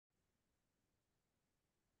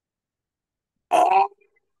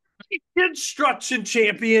Construction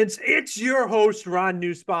champions, it's your host, Ron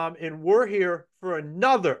Nussbaum, and we're here for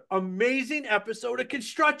another amazing episode of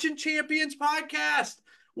Construction Champions Podcast,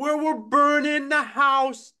 where we're burning the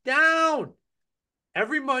house down.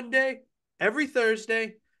 Every Monday, every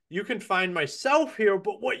Thursday, you can find myself here,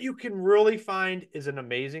 but what you can really find is an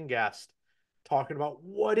amazing guest talking about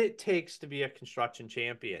what it takes to be a construction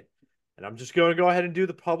champion. And I'm just going to go ahead and do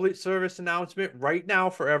the public service announcement right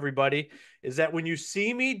now for everybody is that when you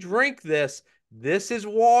see me drink this, this is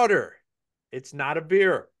water. It's not a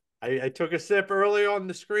beer. I took a sip earlier on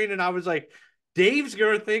the screen and I was like, Dave's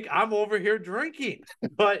going to think I'm over here drinking,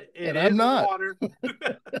 but it And is I'm not. water.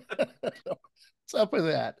 What's up with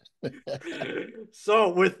that? So,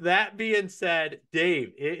 with that being said,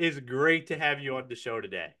 Dave, it is great to have you on the show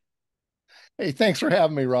today. Hey, thanks for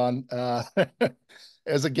having me, Ron.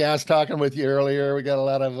 As a guest talking with you earlier, we got a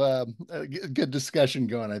lot of good discussion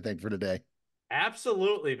going, I think, for today.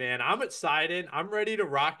 Absolutely, man. I'm excited. I'm ready to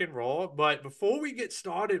rock and roll. But before we get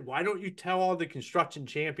started, why don't you tell all the construction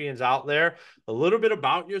champions out there a little bit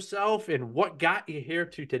about yourself and what got you here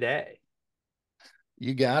to today?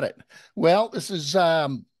 You got it. Well,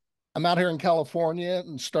 I'm out here in California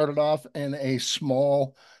and started off in a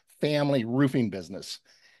small family roofing business.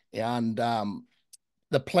 And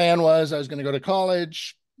the plan was I was going to go to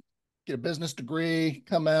college, get a business degree,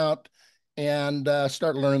 come out, and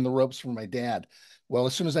start learning the ropes from my dad. Well,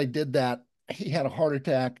 as soon as I did that, he had a heart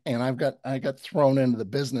attack, and I got thrown into the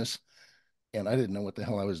business, and I didn't know what the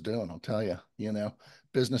hell I was doing. I'll tell you,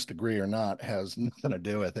 business degree or not has nothing to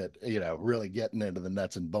do with it. Really getting into the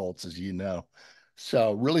nuts and bolts, as you know.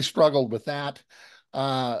 So really struggled with that.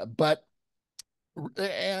 But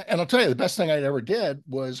and I'll tell you, the best thing I ever did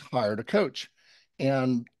was hired a coach.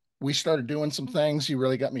 And we started doing some things. He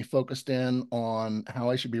really got me focused in on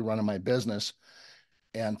how I should be running my business.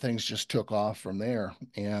 And things just took off from there.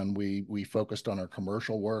 And we focused on our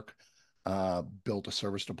commercial work, built a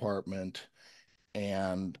service department,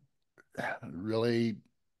 and really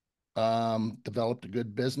developed a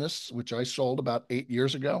good business, which I sold about 8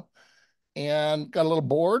 years ago, and got a little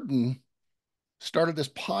bored and started this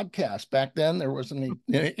podcast. Back then there wasn't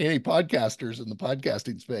any podcasters in the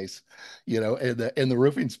podcasting space, in the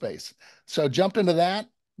roofing space. So jumped into that,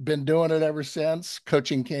 been doing it ever since.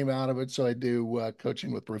 Coaching came out of it. So I do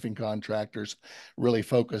coaching with roofing contractors, really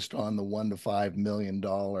focused on the $1 to $5 million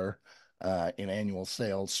in annual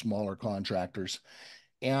sales, smaller contractors.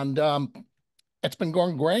 And it's been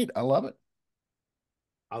going great. I love it.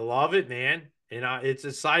 I love it, man. And it's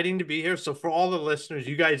exciting to be here. So, for all the listeners,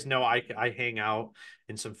 you guys know I hang out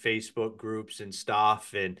in some Facebook groups and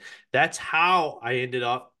stuff. And that's how I ended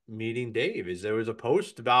up meeting Dave. Is there was a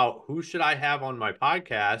post about who should I have on my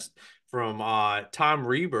podcast from Tom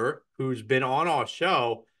Reber, who's been on our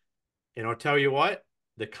show. And I'll tell you what,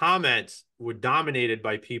 the comments were dominated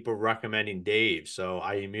by people recommending Dave. So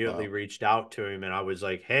I immediately Wow. reached out to him and I was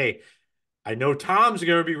like, hey, I know Tom's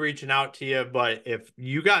going to be reaching out to you, but if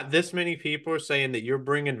you got this many people saying that you're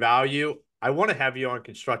bringing value, I want to have you on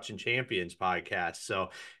Construction Champions podcast. So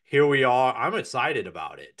here we are. I'm excited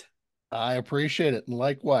about it. I appreciate it. And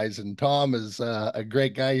likewise. And Tom is a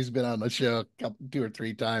great guy. He's been on the show two or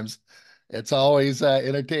three times. It's always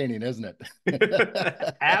entertaining, isn't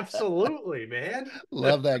it? Absolutely, man.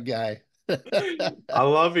 Love that guy. I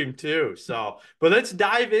love him too. So, but let's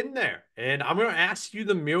dive in there. And I'm going to ask you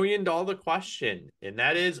the $1 million question. And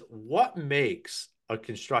that is what makes a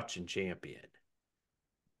construction champion?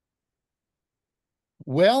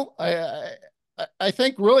 Well, I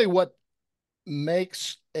think really what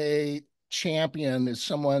makes a champion is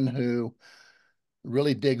someone who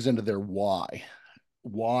really digs into their why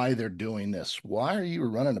they're doing this. Why are you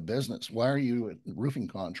running a business? Why are you a roofing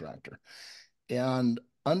contractor? And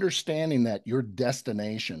understanding that your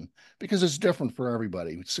destination, because it's different for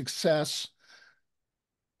everybody. Success,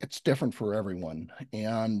 it's different for everyone.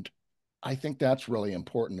 And I think that's really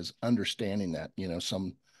important is understanding that,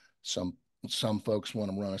 some some folks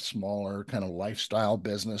want to run a smaller kind of lifestyle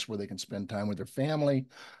business where they can spend time with their family.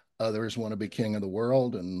 Others want to be king of the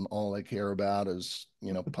world and all they care about is,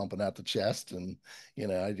 pumping out the chest and,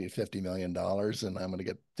 I do $50 million and I'm going to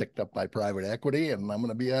get picked up by private equity and I'm going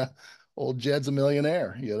to be old Jed's a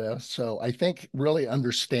millionaire. So I think really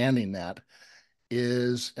understanding that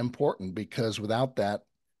is important because without that,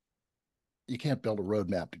 you can't build a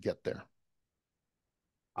roadmap to get there.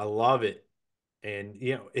 I love it. And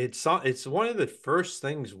it's one of the first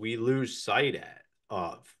things we lose sight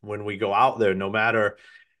of when we go out there, no matter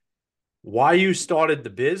why you started the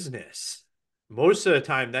business. Most of the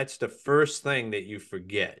time, that's the first thing that you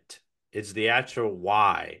forget. It's the actual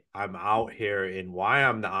why I'm out here and why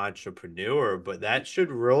I'm the entrepreneur, but that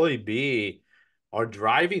should really be our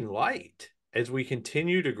driving light as we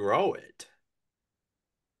continue to grow it.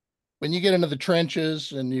 When you get into the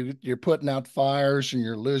trenches and you're putting out fires and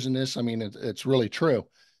you're losing this, I mean, it's really true.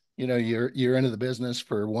 You know, you're into the business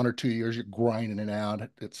for 1 or 2 years, you're grinding it out.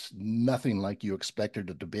 It's nothing like you expected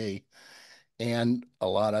it to be. And a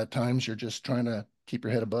lot of times you're just trying to keep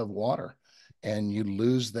your head above water and you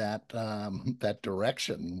lose that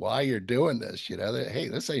direction. Why you're doing this, hey,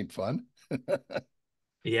 this ain't fun.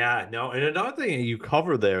 Yeah, no, and another thing that you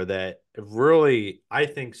cover there that really I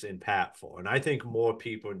think's impactful, and I think more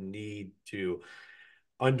people need to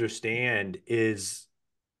understand is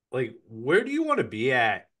like where do you want to be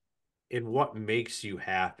at and what makes you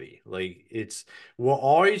happy? Like we're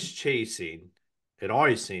always chasing, it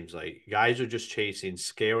always seems like guys are just chasing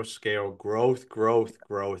scale, scale, growth, growth,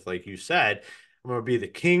 growth. Like you said, I'm gonna be the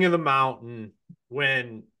king of the mountain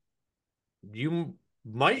when you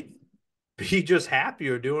might be just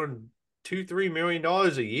happier doing 2, $3 million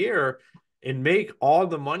a year and make all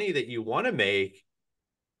the money that you want to make,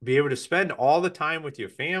 be able to spend all the time with your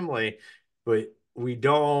family. But we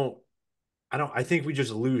don't, I think we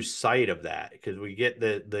just lose sight of that because we get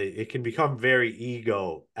it can become very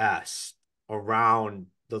ego-esque around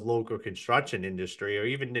the local construction industry or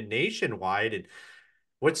even the nationwide. And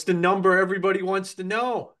what's the number everybody wants to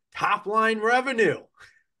know? Top line revenue.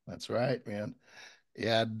 That's right, man.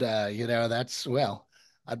 And that's well,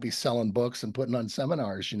 I'd be selling books and putting on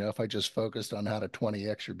seminars, if I just focused on how to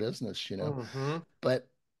 20x your business. Mm-hmm. But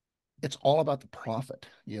it's all about the profit.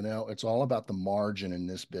 It's all about the margin in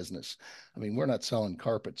this business. I mean, we're not selling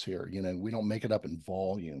carpets here. We don't make it up in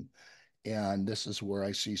volume. And this is where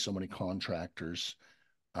I see so many contractors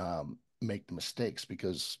make the mistakes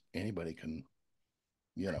because anybody can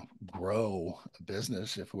grow a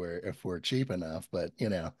business if we're cheap enough. But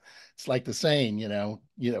it's like the saying,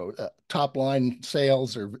 top line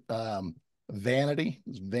sales are vanity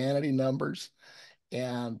numbers,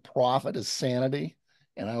 and profit is sanity.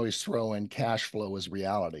 And I always throw in cash flow as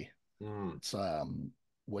reality. Mm. It's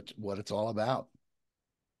what it's all about.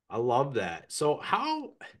 I love that. So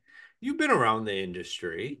how you've been around the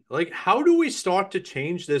industry, like how do we start to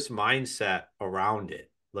change this mindset around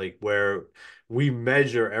it? Like where we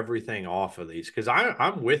measure everything off of these. Because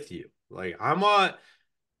I'm with you. Like I'm a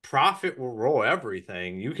profit will roll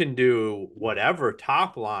everything. You can do whatever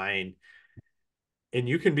top line and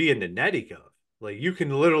you can be in the netting of. Like you can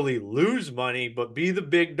literally lose money, but be the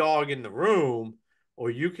big dog in the room, or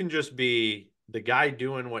you can just be the guy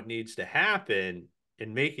doing what needs to happen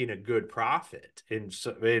and making a good profit and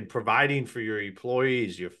providing for your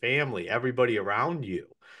employees, your family, everybody around you.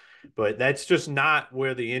 But that's just not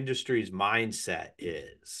where the industry's mindset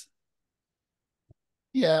is.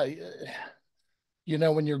 Yeah,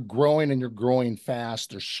 when you're growing and you're growing fast,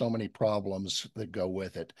 there's so many problems that go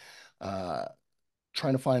with it. Uh,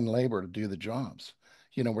 Trying to find labor to do the jobs.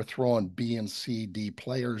 We're throwing B and C, D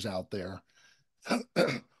players out there.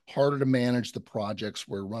 Harder to manage the projects.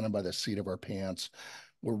 We're running by the seat of our pants.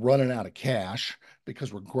 We're running out of cash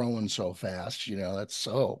because we're growing so fast. That's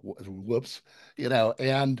so whoops.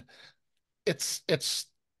 And it's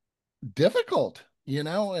difficult.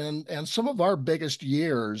 And some of our biggest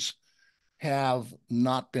years have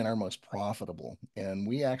not been our most profitable, and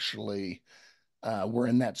we actually were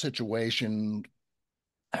in that situation,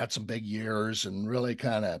 had some big years and really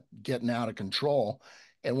kind of getting out of control.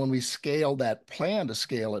 And when we scaled that plan to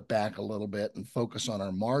scale it back a little bit and focus on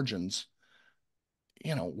our margins,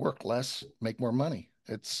 work less, make more money.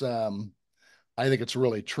 I think it's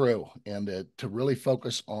really true. And to really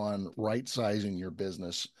focus on right sizing your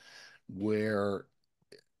business where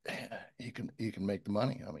you can make the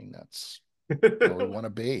money. I mean, that's where we want to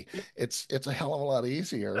be. It's a hell of a lot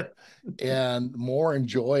easier and more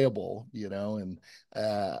enjoyable. And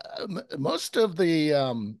most of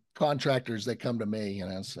the contractors that come to me,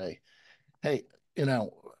 say, hey,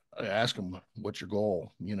 I ask them, what's your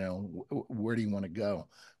goal? Where do you want to go?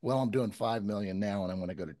 Well, I'm doing 5 million now and I want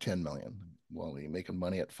to go to 10 million. Well, are you making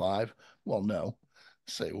money at 5? Well, no.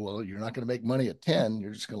 Say, well, you're not going to make money at 10.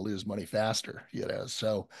 You're just going to lose money faster.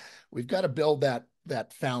 So we've got to build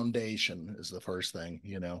that foundation is the first thing.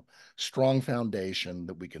 Strong foundation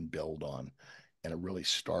that we can build on. And it really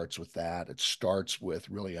starts with that. It starts with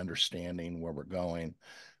really understanding where we're going,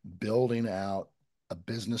 building out a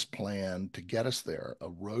business plan to get us there, a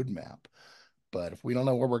roadmap. But if we don't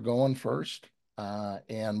know where we're going first,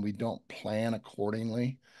 and we don't plan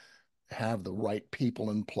accordingly, have the right people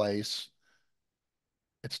in place,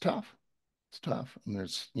 it's tough. It's tough. And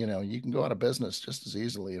you can go out of business just as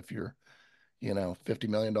easily if you're $50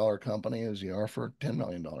 million company as you are for a $10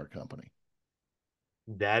 million company.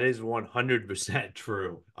 That is 100%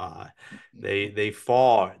 true. They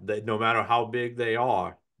fall. That no matter how big they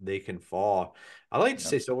are, they can fall. I like to Yeah.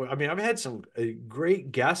 say so. I mean, I've had some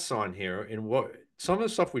great guests on here, and what some of the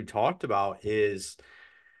stuff we talked about is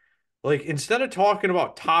like instead of talking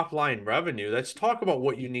about top line revenue, let's talk about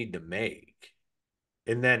what you need to make.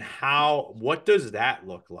 And then what does that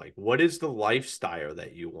look like? What is the lifestyle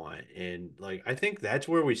that you want? And like, I think that's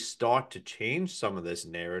where we start to change some of this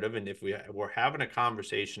narrative. And if we're having a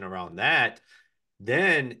conversation around that,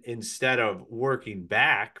 then instead of working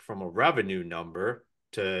back from a revenue number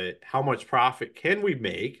to how much profit can we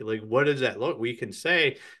make, like, what does that look? We can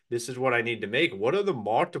say, this is what I need to make. What are the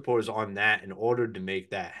multiples on that in order to make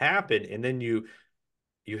that happen? And then you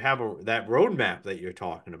have that roadmap that you're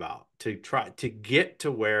talking about to try to get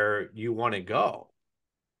to where you want to go.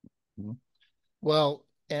 Well,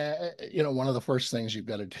 one of the first things you've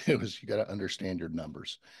got to do is you got to understand your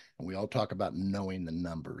numbers. And we all talk about knowing the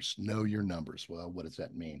numbers, know your numbers. Well, what does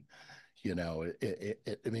that mean?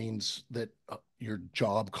 It means that your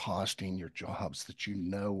job costing, your jobs, that you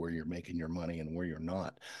know where you're making your money and where you're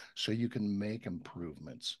not, so you can make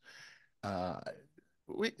improvements. Uh,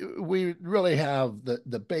 we really have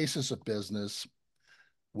the basis of business.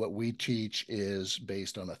 What we teach is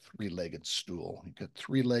based on a three-legged stool. You got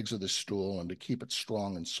three legs of the stool, and to keep it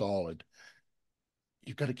strong and solid,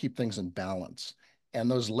 you've got to keep things in balance.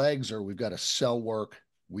 And those legs are, we've got to sell work,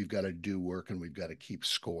 we've got to do work, and we've got to keep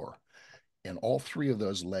score. And all three of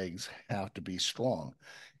those legs have to be strong.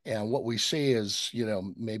 And what we see is,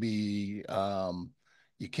 maybe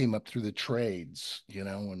you came up through the trades,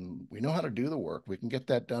 and we know how to do the work. We can get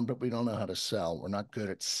that done, but we don't know how to sell. We're not good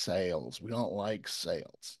at sales. We don't like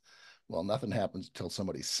sales. Well, nothing happens until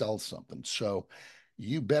somebody sells something. So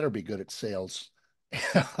you better be good at sales.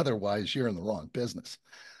 Otherwise, you're in the wrong business.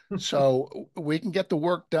 So we can get the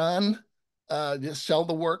work done, just sell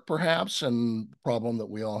the work perhaps. And the problem that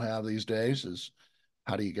we all have these days is,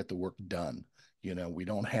 how do you get the work done? We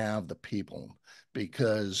don't have the people,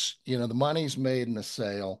 because, the money's made in the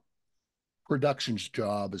sale. Production's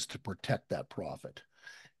job is to protect that profit.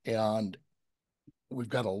 And we've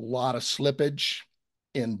got a lot of slippage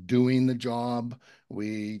in doing the job.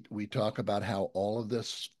 We talk about how all of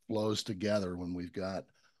this flows together when we've got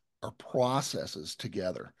our processes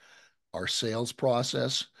together. Our sales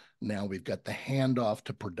process, now we've got the handoff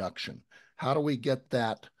to production. How do we get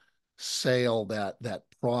that sale, that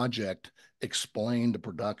project explained to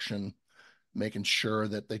production, making sure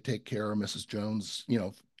that they take care of Mrs. Jones,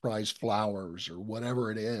 prize flowers or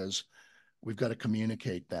whatever it is? We've got to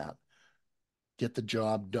communicate that, get the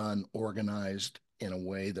job done, organized in a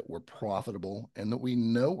way that we're profitable and that we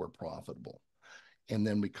know we're profitable. And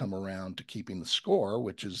then we come around to keeping the score,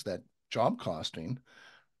 which is that job costing,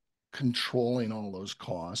 controlling all those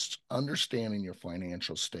costs, understanding your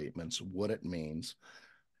financial statements, what it means,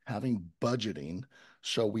 having budgeting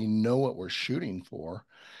so we know what we're shooting for,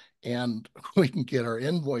 and we can get our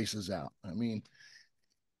invoices out. I mean,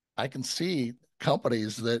 I can see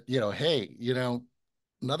companies that, hey,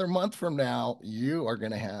 another month from now, you are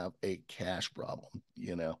going to have a cash problem.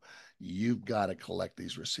 You've got to collect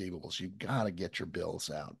these receivables. You've got to get your bills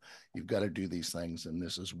out. You've got to do these things. And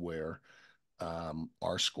this is where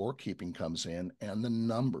our scorekeeping comes in, and the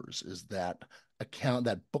numbers is that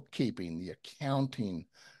bookkeeping, the accounting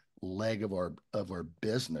leg of our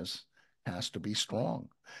business has to be strong.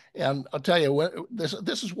 And I'll tell you what, this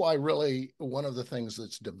is why really one of the things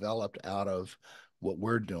that's developed out of what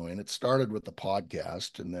we're doing. It started with the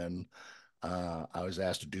podcast, and then I was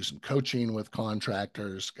asked to do some coaching with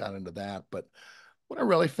contractors, got into that. But what I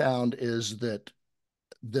really found is that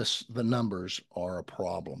the numbers are a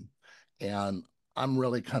problem. And I'm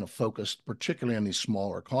really kind of focused, particularly on these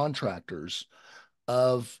smaller contractors,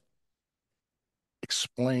 of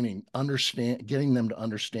explaining, getting them to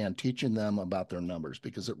understand, teaching them about their numbers,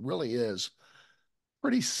 because it really is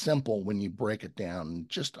pretty simple when you break it down.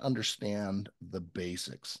 Just understand the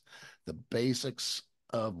basics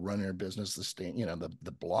of running a business,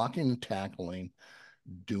 the blocking and tackling,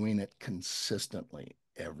 doing it consistently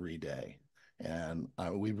every day. And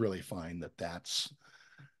we really find that that's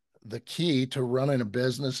the key to running a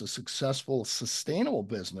business, a successful, sustainable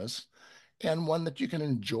business, and one that you can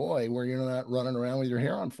enjoy, where you're not running around with your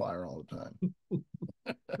hair on fire all the time.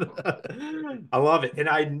 I love it. And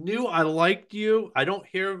I knew I liked you. I don't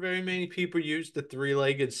hear very many people use the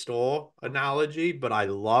three-legged stool analogy, but I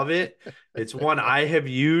love it. It's one I have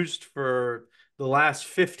used for the last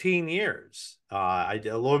 15 years. I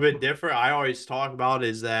did a little bit different. I always talk about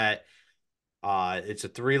is that it's a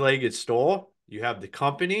three-legged stool. You have the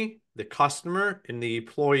company, the customer, and the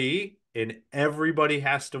employee, and everybody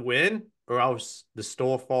has to win, or else the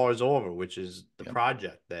store falls over, which is the Yep.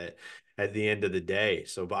 project that at the end of the day.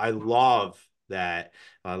 So, but I love that.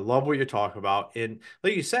 I love what you're talking about. And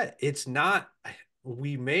like you said, it's not,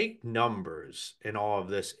 we make numbers and all of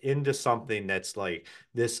this into something that's like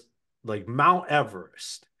this, like Mount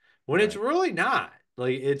Everest, when it's Right. really not.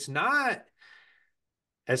 Like, it's not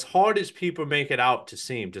as hard as people make it out to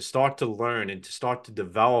seem, to start to learn and to start to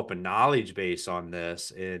develop a knowledge base on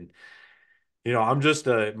this. And I'm just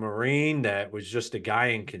a Marine that was just a guy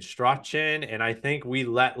in construction. And I think we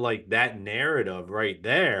let like that narrative right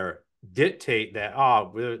there dictate that,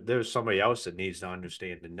 oh, there's somebody else that needs to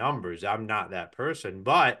understand the numbers. I'm not that person.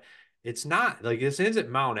 But it's not like, this isn't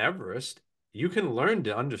Mount Everest. You can learn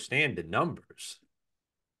to understand the numbers.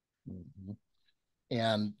 Mhm.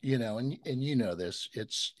 And this,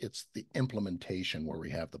 it's the implementation where we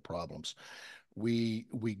have the problems. We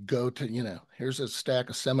go to, here's a stack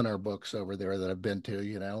of seminar books over there that I've been to,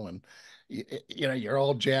 and you're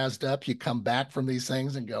all jazzed up. You come back from these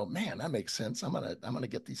things and go, man, that makes sense. I'm gonna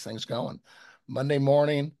get these things going. Monday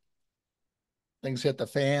morning, things hit the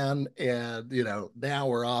fan, and now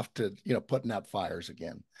we're off to putting out fires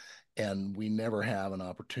again, and we never have an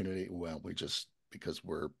opportunity. Well, we just, because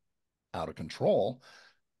we're out of control,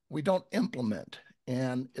 we don't implement.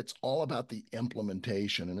 And it's all about the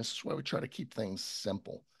implementation. And this is why we try to keep things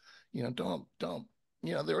simple. Don't,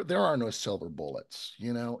 there are no silver bullets.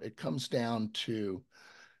 It comes down to,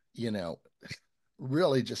 you know,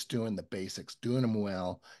 really just doing the basics, doing them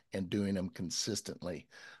well and doing them consistently.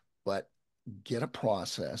 But get a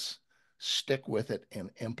process, stick with it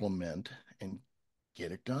and implement and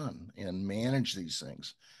get it done and manage these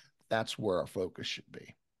things. That's where our focus should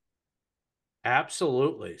be.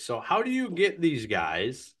 Absolutely. So, how do you get these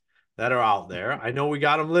guys that are out there? I know we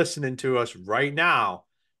got them listening to us right now,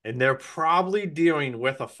 and they're probably dealing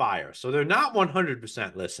with a fire. So, they're not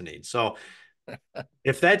 100% listening. So,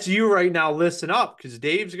 if that's you right now, listen up, because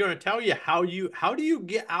Dave's going to tell you how do you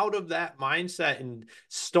get out of that mindset and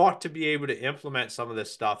start to be able to implement some of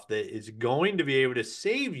this stuff that is going to be able to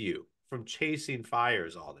save you from chasing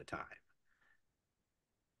fires all the time.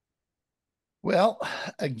 Well,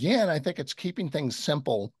 again, I think it's keeping things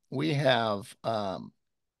simple. We have a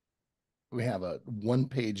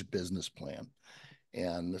one-page business plan,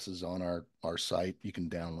 and this is on our site. You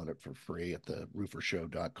can download it for free at the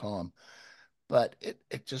roofershow.com. But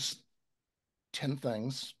it just 10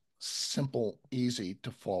 things, simple, easy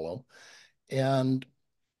to follow, and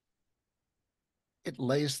it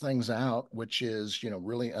lays things out, which is,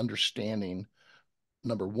 really understanding,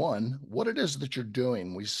 number one, what it is that you're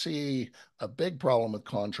doing. We see a big problem with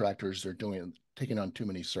contractors. They're taking on too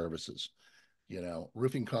many services.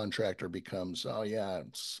 Roofing contractor becomes, oh yeah,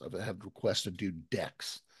 I have requests to do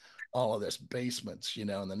decks, all of this, basements, and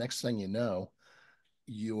the next thing you know,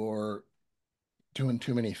 you're doing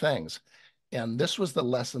too many things. And this was the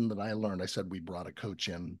lesson that I learned. I said we brought a coach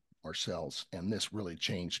in ourselves, and this really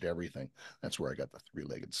changed everything. That's where I got the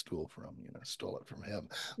three-legged stool from, stole it from him.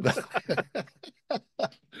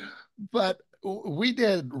 But we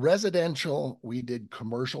did residential, we did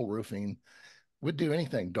commercial roofing, we'd do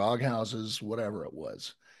anything, dog houses, whatever it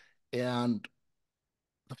was. And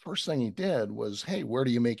the first thing he did was, hey, where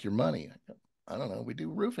do you make your money? I don't know. We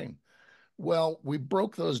do roofing. Well, we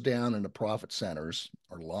broke those down into profit centers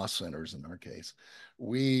or loss centers in our case.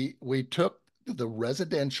 We took the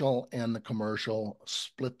residential and the commercial,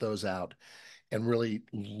 split those out, and really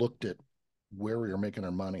looked at where we were making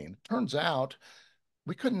our money. And it turns out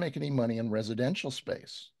we couldn't make any money in residential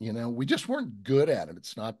space. We just weren't good at it.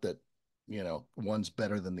 It's not that, one's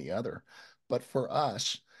better than the other. But for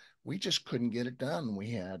us, we just couldn't get it done.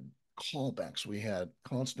 We had callbacks, we had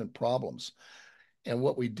constant problems. And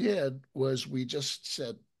what we did was we just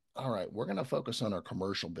said, all right, we're going to focus on our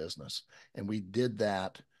commercial business. And we did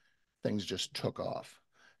that. Things just took off.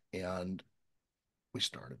 And we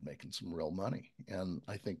started making some real money. And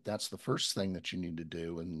I think that's the first thing that you need to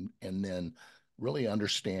do. And then really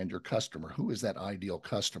understand your customer. Who is that ideal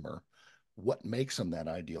customer? What makes them that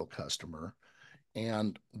ideal customer?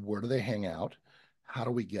 And where do they hang out? How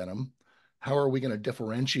do we get them? How are we going to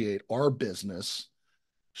differentiate our business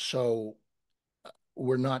so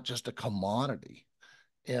we're not just a commodity?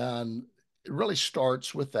 And it really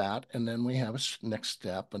starts with that. And then we have a next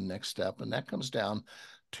step and next step. And that comes down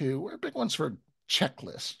to, we're big ones for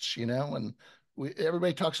checklists, and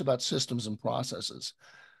everybody talks about systems and processes.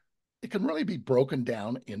 It can really be broken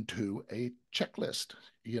down into a checklist.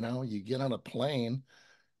 You get on a plane,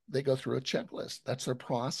 they go through a checklist. That's their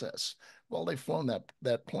process. Well, they've flown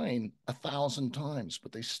that plane 1,000 times,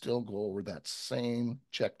 but they still go over that same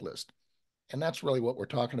checklist. And that's really what we're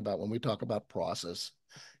talking about when we talk about process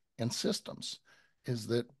and systems, is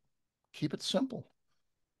that keep it simple.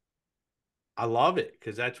 I love it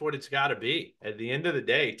because that's what it's got to be. At the end of the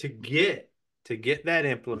day, to get that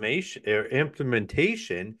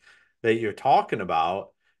implementation that you're talking about,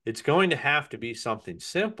 it's going to have to be something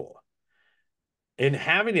simple. And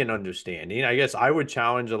having an understanding, I guess I would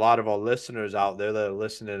challenge a lot of our listeners out there that are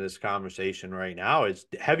listening to this conversation right now is,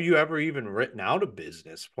 have you ever even written out a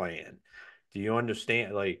business plan? Do you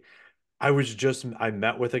understand? Like, I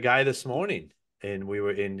met with a guy this morning and we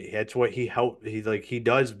were in, that's what he helped. He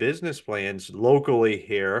does business plans locally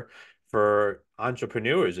here for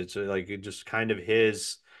entrepreneurs. It's like just kind of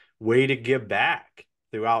his way to give back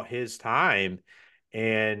throughout his time.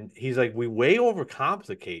 And he's like, we way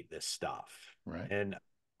overcomplicate this stuff. Right. And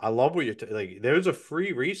I love what like, there's a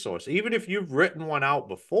free resource. Even if you've written one out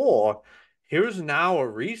before, here's now a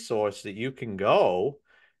resource that you can go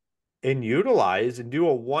and utilize and do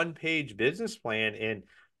a one-page business plan. And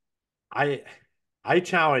I I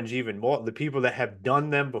challenge even more the people that have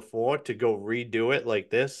done them before to go redo it like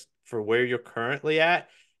this for where you're currently at,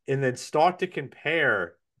 and then start to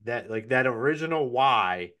compare that, like, that original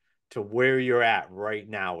why to where you're at right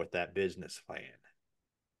now with that business plan.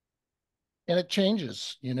 And it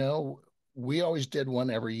changes. We always did one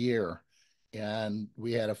every year, and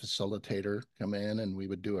we had a facilitator come in and we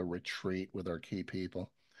would do a retreat with our key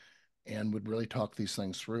people and would really talk these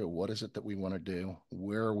things through. What is it that we want to do?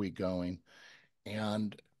 Where are we going?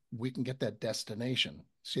 And we can get that destination.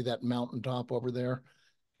 See that mountaintop over there?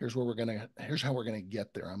 Here's how we're going to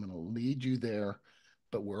get there. I'm going to lead you there,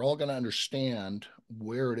 but we're all going to understand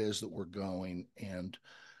where it is that we're going and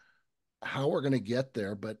how we're going to get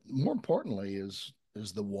there. But more importantly is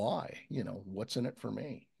the why, what's in it for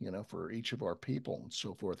me, for each of our people and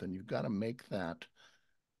so forth. And you've got to make that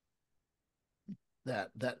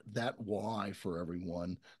why for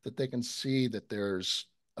everyone, that they can see that there's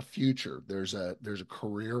a future, there's a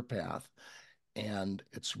career path, and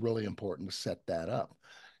it's really important to set that up.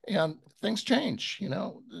 And things change,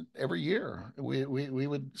 every year. We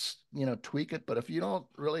would tweak it, but if you don't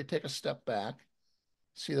really take a step back,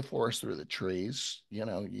 see the forest through the trees,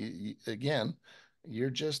 again, you're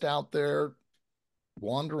just out there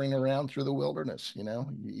wandering around through the wilderness.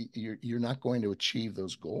 You're not going to achieve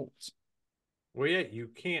those goals. Well, yeah, you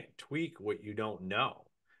can't tweak what you don't know.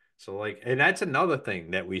 So, like, and that's another thing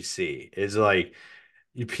that we see is like,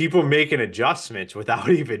 people making adjustments without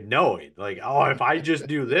even knowing. Like, oh, if I just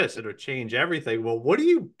do this, it'll change everything. Well, what are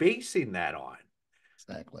you basing that on?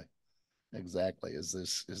 Exactly. Exactly.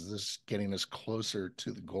 Is this getting us closer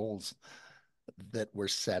to the goals that we're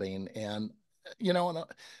setting? And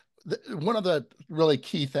one of the really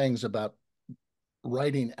key things about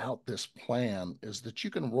writing out this plan is that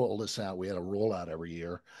you can roll this out. We had a rollout every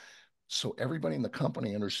year, so everybody in the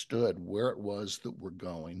company understood where it was that we're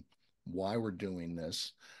going, why we're doing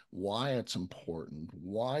this, why it's important,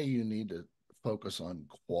 why you need to focus on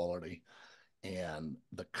quality and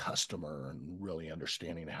the customer, and really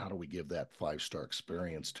understanding how do we give that 5-star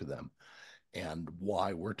experience to them, and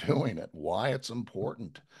why we're doing it, why it's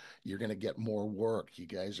important. You're going to get more work. You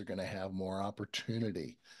guys are going to have more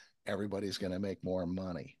opportunity. Everybody's going to make more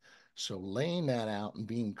money. So laying that out and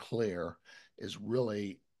being clear is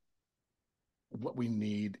really what we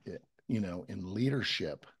need, in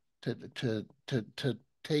leadership to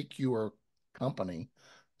take your company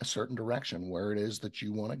a certain direction where it is that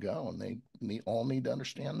you want to go, and they all need to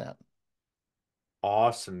understand that.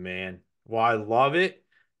 Awesome, man. Well, I love it.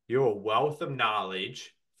 You're a wealth of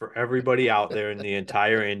knowledge for everybody out there in the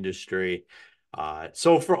entire industry.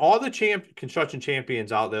 So for all the construction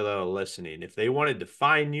champions out there that are listening, if they wanted to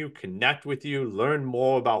find you, connect with you, learn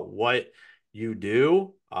more about what you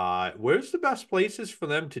do, where's the best places for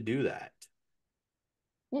them to do that?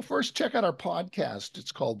 Well, first, check out our podcast.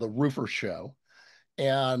 It's called The Roofer Show,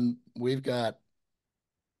 and we've got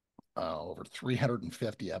over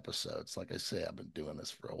 350 episodes. Like I say, I've been doing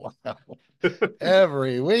this for a while.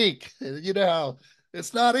 Every week.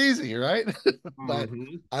 It's not easy, right? But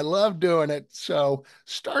Hmm. I love doing it. So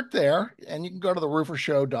start there, and you can go to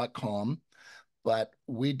theroofershow.com. But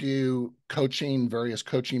we do coaching, various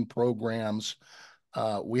coaching programs.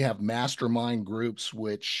 We have mastermind groups,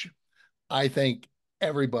 which I think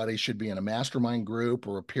everybody should be in a mastermind group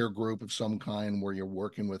or a peer group of some kind, where you're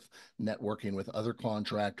networking with other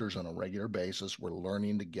contractors on a regular basis. We're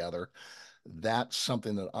learning together. That's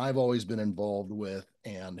something that I've always been involved with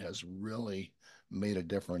and has really made a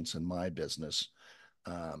difference in my business.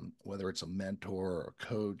 whether it's a mentor or a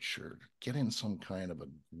coach, or get in some kind of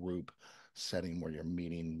a group setting where you're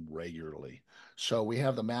meeting regularly. So we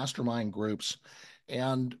have the mastermind groups,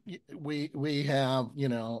 and we have,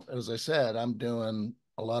 as I said, I'm doing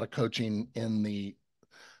a lot of coaching in the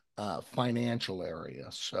financial area.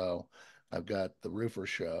 So I've got the roofer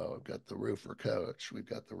show, I've got the roofer coach, we've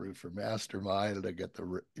got the roofer mastermind, and I got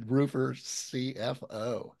the roofer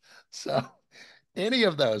CFO. So any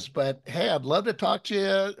of those. But hey, I'd love to talk to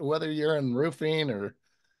you, whether you're in roofing or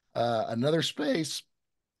another space.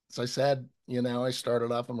 As I said, I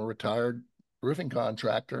started off, I'm a retired roofing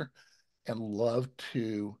contractor and love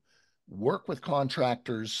to work with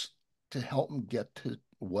contractors to help them get to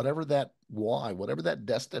whatever that why, whatever that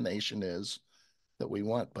destination is that we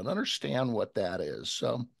want, but understand what that is.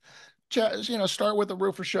 So just, start with the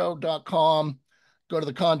roofershow.com, go to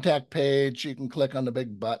the contact page. You can click on the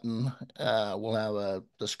big button. We'll have a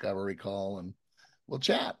discovery call and we'll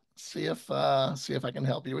chat. See if I can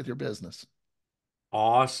help you with your business.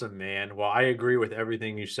 Awesome, man. Well, I agree with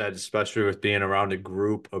everything you said, especially with being around a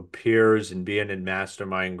group of peers and being in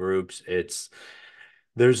mastermind groups.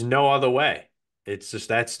 There's no other way. It's just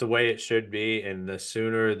that's the way it should be. And the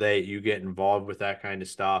sooner that you get involved with that kind of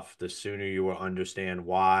stuff, the sooner you will understand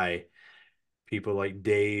why people like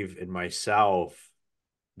Dave and myself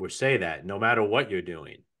would say that no matter what you're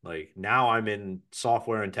doing. Like now I'm in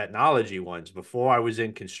software and technology ones. Before I was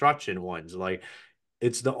in construction ones. Like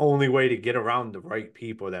it's the only way to get around the right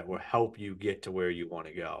people that will help you get to where you want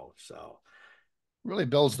to go. So Really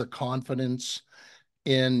builds the confidence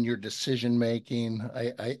in your decision making.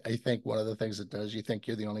 I think one of the things it does, you think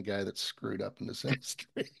you're the only guy that's screwed up in this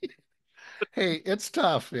industry. Hey, it's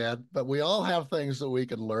tough, man, but we all have things that we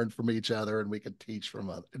can learn from each other and we can teach from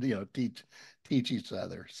other, teach each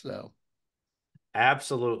other. So,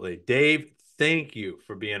 absolutely. Dave, thank you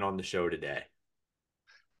for being on the show today.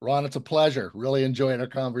 Ron, it's a pleasure. Really enjoying our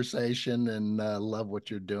conversation and love what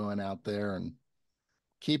you're doing out there and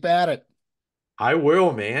keep at it. I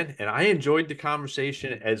will, man. And I enjoyed the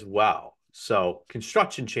conversation as well. So,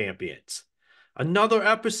 construction champions, another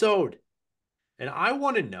episode. And I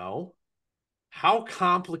want to know, how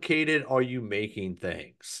complicated are you making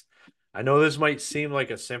things? I know this might seem like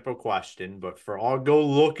a simple question, but for our go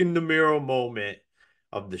look in the mirror moment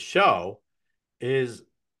of the show, is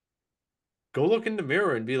go look in the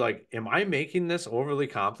mirror and be like, am I making this overly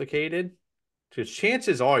complicated? Because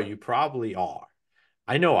chances are you probably are.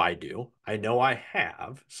 I know I do. I know I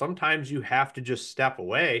have. Sometimes you have to just step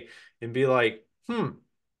away and be like,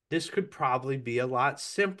 this could probably be a lot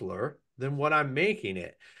simpler than what I'm making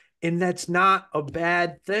it. And that's not a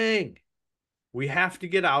bad thing. We have to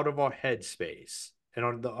get out of our headspace and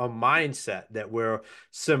on a mindset that where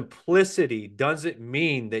simplicity doesn't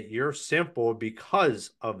mean that you're simple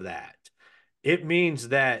because of that. It means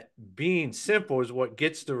that being simple is what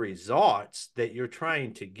gets the results that you're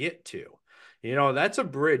trying to get to. That's a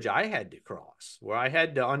bridge I had to cross where I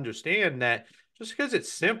had to understand that just because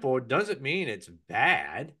it's simple doesn't mean it's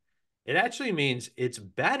bad. It actually means it's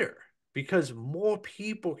better because more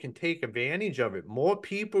people can take advantage of it. More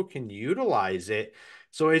people can utilize it.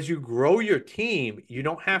 So as you grow your team, you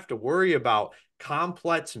don't have to worry about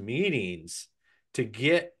complex meetings to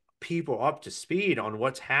get people up to speed on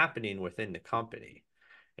what's happening within the company.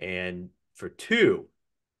 And for two,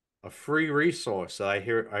 a free resource that I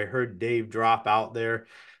heard Dave drop out there,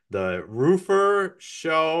 the roofer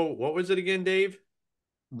show. What was it again, Dave?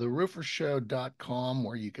 TheRooferShow.com,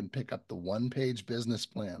 where you can pick up the one-page business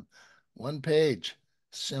plan. One page,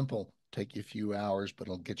 simple, take you a few hours, but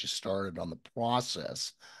it'll get you started on the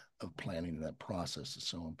process of planning. That process is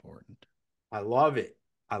so important. I love it.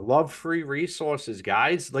 I love free resources,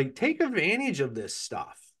 guys. Like, take advantage of this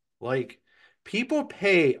stuff. Like, people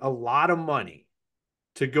pay a lot of money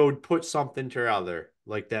to go put something together,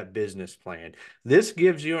 like that business plan. This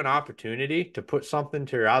gives you an opportunity to put something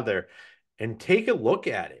together and take a look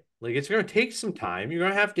at it. Like, it's going to take some time. You're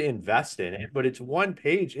going to have to invest in it, but it's one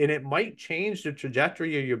page and it might change the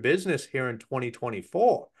trajectory of your business here in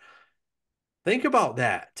 2024. Think about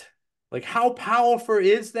that. Like, how powerful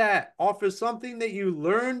is that off of something that you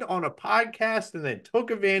learned on a podcast and then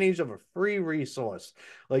took advantage of a free resource?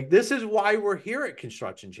 Like, this is why we're here at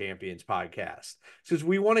Construction Champions Podcast, because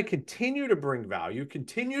we want to continue to bring value,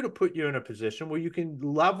 continue to put you in a position where you can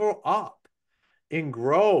level up and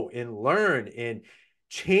grow and learn and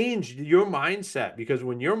change your mindset. Because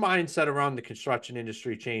when your mindset around the construction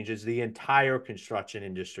industry changes, the entire construction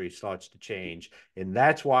industry starts to change. And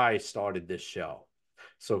that's why I started this show.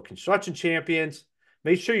 So, Construction Champions,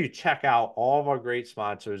 make sure you check out all of our great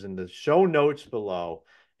sponsors in the show notes below.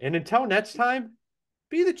 And until next time,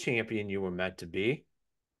 be the champion you were meant to be.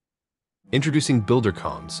 Introducing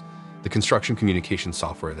BuilderComs, the construction communication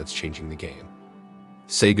software that's changing the game.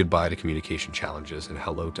 Say goodbye to communication challenges and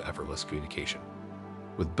hello to effortless communication.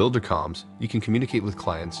 With BuilderComs, you can communicate with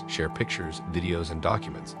clients, share pictures, videos, and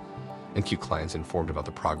documents, and keep clients informed about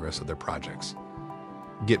the progress of their projects.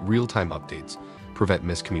 Get real-time updates, prevent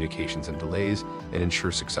miscommunications and delays, and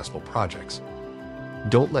ensure successful projects.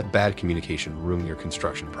 Don't let bad communication ruin your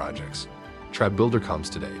construction projects. Try BuilderComs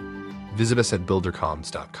today. Visit us at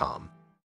buildercoms.com.